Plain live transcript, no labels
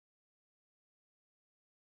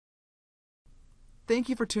Thank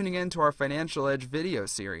you for tuning in to our Financial Edge video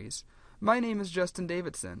series. My name is Justin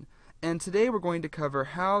Davidson, and today we're going to cover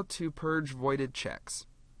how to purge voided checks.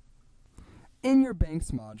 In your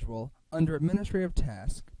Banks module, under Administrative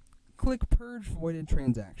Tasks, click Purge Voided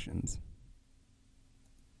Transactions.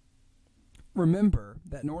 Remember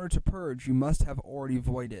that in order to purge, you must have already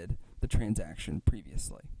voided the transaction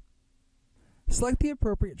previously. Select the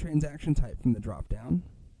appropriate transaction type from the drop-down,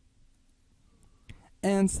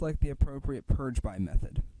 and select the appropriate purge by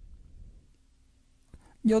method.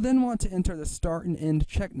 You'll then want to enter the start and end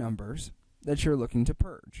check numbers that you're looking to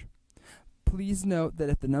purge. Please note that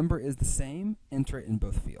if the number is the same, enter it in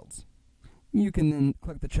both fields. You can then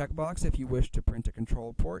click the checkbox if you wish to print a control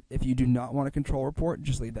report. If you do not want a control report,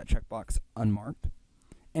 just leave that checkbox unmarked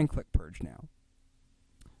and click Purge Now.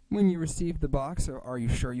 When you receive the box, or are you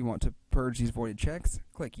sure you want to purge these voided checks,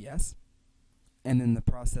 click Yes, and then the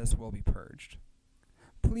process will be purged.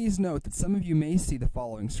 Please note that some of you may see the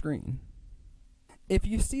following screen. If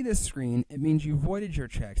you see this screen, it means you voided your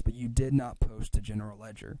checks, but you did not post to General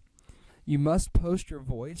Ledger. You must post your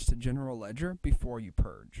voids to General Ledger before you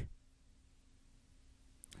purge.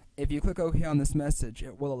 If you click OK on this message,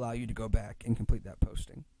 it will allow you to go back and complete that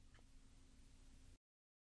posting.